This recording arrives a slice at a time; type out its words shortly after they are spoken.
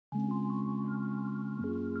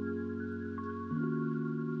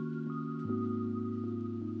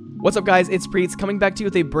What's up guys, it's Priets coming back to you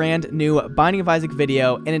with a brand new Binding of Isaac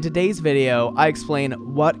video, and in today's video, I explain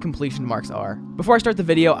what completion marks are. Before I start the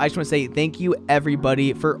video, I just want to say thank you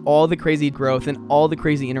everybody for all the crazy growth and all the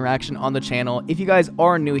crazy interaction on the channel. If you guys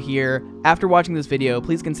are new here, after watching this video,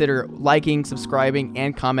 please consider liking, subscribing,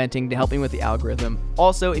 and commenting to help me with the algorithm.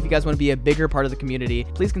 Also, if you guys want to be a bigger part of the community,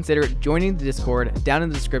 please consider joining the Discord down in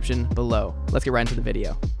the description below. Let's get right into the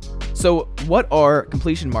video. So what are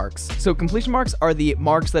completion marks? So completion marks are the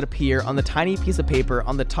marks that appear on the tiny piece of paper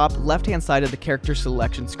on the top left-hand side of the character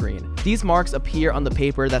selection screen. These marks appear on the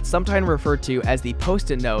paper that's sometimes referred to as the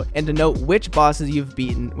post-it note and denote which bosses you've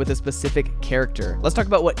beaten with a specific character. Let's talk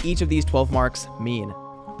about what each of these 12 marks mean.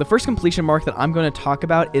 The first completion mark that I'm going to talk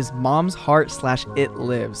about is Mom's Heart / It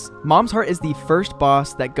Lives. Mom's Heart is the first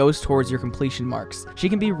boss that goes towards your completion marks. She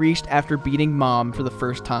can be reached after beating Mom for the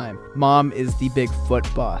first time. Mom is the big foot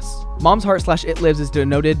boss. Mom's Heart / It Lives is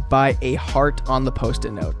denoted by a heart on the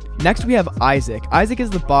post-it note. Next we have Isaac. Isaac is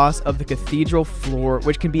the boss of the cathedral floor,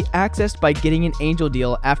 which can be accessed by getting an angel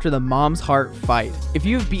deal after the Mom's Heart fight. If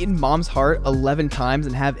you have beaten Mom's Heart 11 times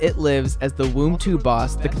and have It Lives as the Womb 2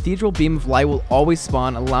 boss, the cathedral beam of light will always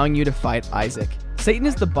spawn, allowing you to fight Isaac. Satan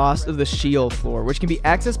is the boss of the Sheol floor, which can be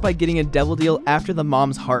accessed by getting a devil deal after the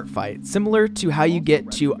Mom's Heart fight. Similar to how you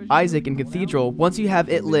get to Isaac in Cathedral, once you have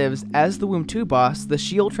It Lives as the Womb 2 boss, the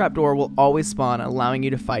Sheol trapdoor will always spawn, allowing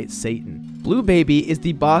you to fight Satan. Blue Baby is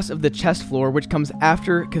the boss of the chest floor, which comes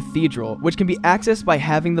after Cathedral, which can be accessed by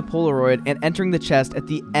having the Polaroid and entering the chest at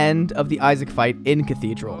the end of the Isaac fight in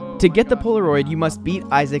Cathedral. To get the Polaroid, you must beat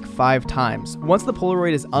Isaac 5 times. Once the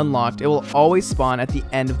Polaroid is unlocked, it will always spawn at the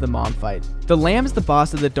end of the Mom fight. The Lamb is the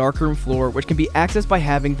boss of the Darkroom floor, which can be accessed by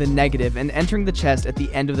having the negative and entering the chest at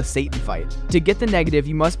the end of the Satan fight. To get the negative,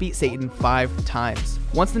 you must beat Satan 5 times.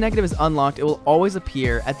 Once the negative is unlocked, it will always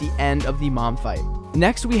appear at the end of the Mom fight.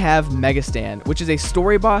 Next we have Megastan, which is a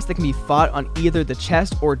story boss that can be fought on either the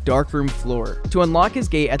chest or darkroom floor. To unlock his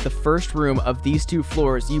gate at the first room of these two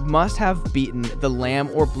floors, you must have beaten the Lamb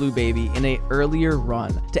or Blue Baby in an earlier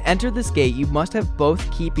run. To enter this gate, you must have both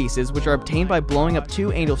key pieces, which are obtained by blowing up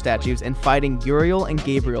 2 angel statues and fighting Uriel and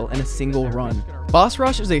Gabriel in a single run. Boss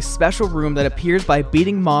Rush is a special room that appears by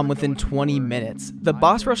beating Mom within 20 minutes. The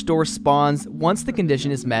Boss Rush door spawns once the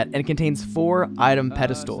condition is met and contains 4 item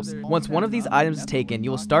pedestals. Once one of these items is taken, you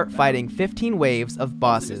will start fighting 15 waves of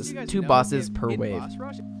bosses, 2 bosses per wave.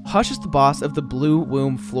 Hush is the boss of the Blue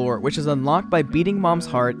Womb floor, which is unlocked by beating Mom's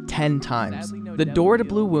Heart 10 times. The door to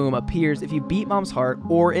Blue Womb appears if you beat Mom's Heart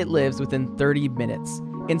or It Lives within 30 minutes.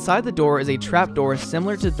 Inside the door is a trapdoor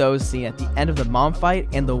similar to those seen at the end of the Mom fight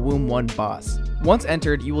and the Womb 1 boss. Once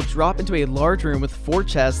entered, you will drop into a large room with 4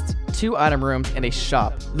 chests, 2 item rooms, and a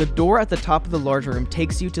shop. The door at the top of the large room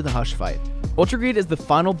takes you to the Hush fight. Ultra Greed is the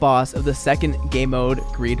final boss of the second game mode,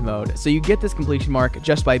 Greed mode, so you get this completion mark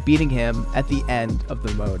just by beating him at the end of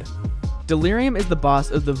the mode. Delirium is the boss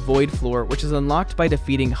of the Void floor, which is unlocked by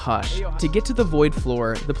defeating Hush. To get to the Void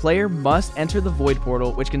floor, the player must enter the Void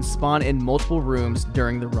portal, which can spawn in multiple rooms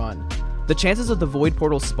during the run. The chances of the Void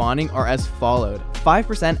portal spawning are as followed: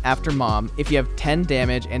 5% after Mom if you have 10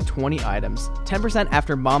 damage and 20 items, 10%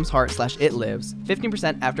 after Mom's Heart / It Lives,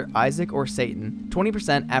 15% after Isaac or Satan,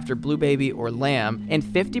 20% after Blue Baby or Lamb, and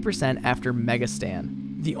 50% after Megastan.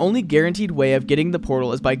 The only guaranteed way of getting the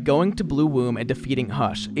portal is by going to Blue Womb and defeating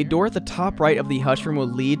Hush. A door at the top right of the Hush room will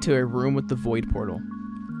lead to a room with the Void portal.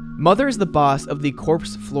 Mother is the boss of the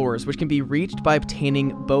corpse floors, which can be reached by obtaining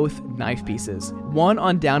both knife pieces, 1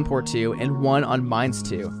 on Downpour 2 and 1 on Mines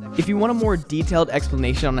 2. If you want a more detailed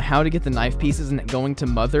explanation on how to get the knife pieces and going to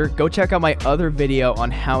Mother, go check out my other video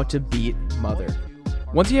on how to beat Mother.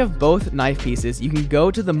 Once you have both knife pieces, you can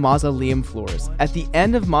go to the Mausoleum floors. At the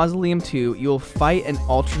end of Mausoleum 2, you will fight an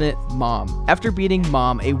alternate Mom. After beating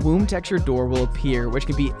Mom, a womb texture door will appear, which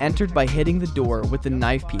can be entered by hitting the door with the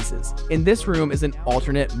knife pieces. In this room is an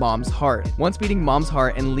alternate Mom's Heart. Once beating Mom's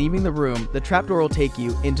Heart and leaving the room, the trapdoor will take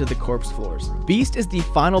you into the corpse floors. Beast is the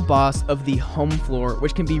final boss of the home floor,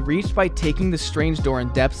 which can be reached by taking the Strange Door in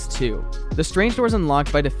Depths 2. The Strange Door is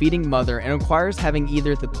unlocked by defeating Mother and requires having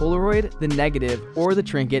either the Polaroid, the negative, or the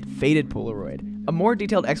trinket Faded Polaroid. A more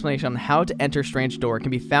detailed explanation on how to enter Strange Door can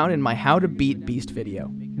be found in my How to Beat Beast video.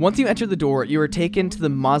 Once you enter the door, you are taken to the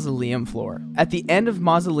Mausoleum floor. At the end of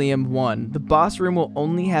Mausoleum 1, the boss room will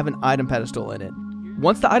only have an item pedestal in it.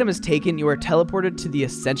 Once the item is taken, you are teleported to the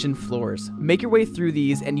Ascension floors. Make your way through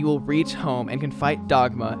these and you will reach home and can fight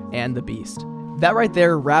Dogma and the Beast. That right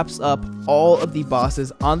there wraps up all of the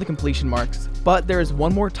bosses on the completion marks, but there is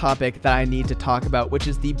one more topic that I need to talk about, which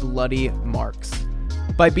is the bloody marks.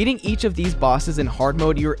 By beating each of these bosses in hard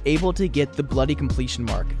mode, you're able to get the bloody completion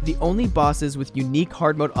mark. The only bosses with unique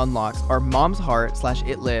hard mode unlocks are Mom's Heart /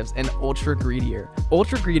 It Lives and Ultra Greedier.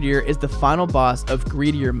 Ultra Greedier is the final boss of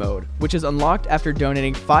Greedier mode, which is unlocked after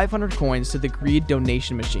donating 500 coins to the Greed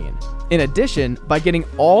donation machine. In addition, by getting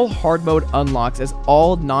all hard mode unlocks as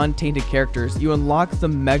all non-tainted characters, you unlock the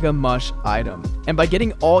Mega Mush item. And by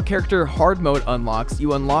getting all character hard mode unlocks,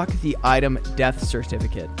 you unlock the item Death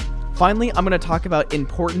Certificate. Finally, I'm going to talk about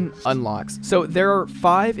important unlocks. So there are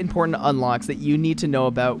 5 important unlocks that you need to know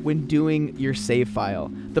about when doing your save file.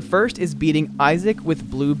 The first is beating Isaac with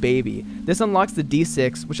Blue Baby. This unlocks the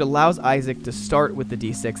D6, which allows Isaac to start with the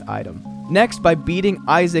D6 item. Next, by beating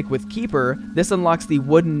Isaac with Keeper, this unlocks the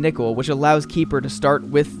Wooden Nickel, which allows Keeper to start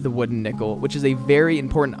with the Wooden Nickel, which is a very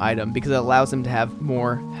important item because it allows him to have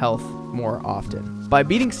more health more often. By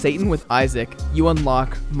beating Satan with Isaac, you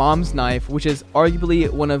unlock Mom's Knife, which is arguably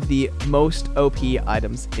one of the most OP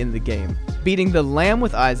items in the game. Beating the Lamb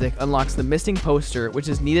with Isaac unlocks the Missing Poster, which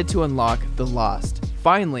is needed to unlock the Lost.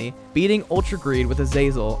 Finally, beating Ultra Greed with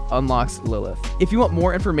Azazel unlocks Lilith. If you want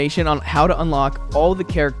more information on how to unlock all the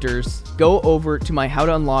characters, go over to my How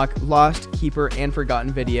to Unlock Lost, Keeper, and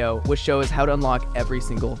Forgotten video, which shows how to unlock every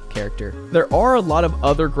single character. There are a lot of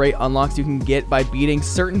other great unlocks you can get by beating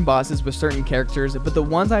certain bosses with certain characters, but the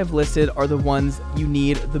ones I've listed are the ones you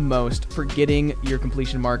need the most for getting your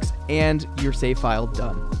completion marks and your save file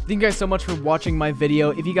done. Thank you guys so much for watching my video.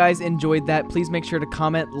 If you guys enjoyed that, please make sure to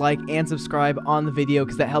comment, like, and subscribe on the video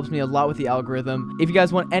because that helps me a lot with the algorithm. If you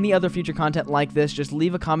guys want any other future content like this, just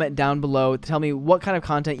leave a comment down below to tell me what kind of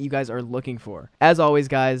content you guys are looking for. As always,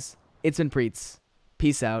 guys, it's been Priets.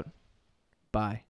 Peace out. Bye.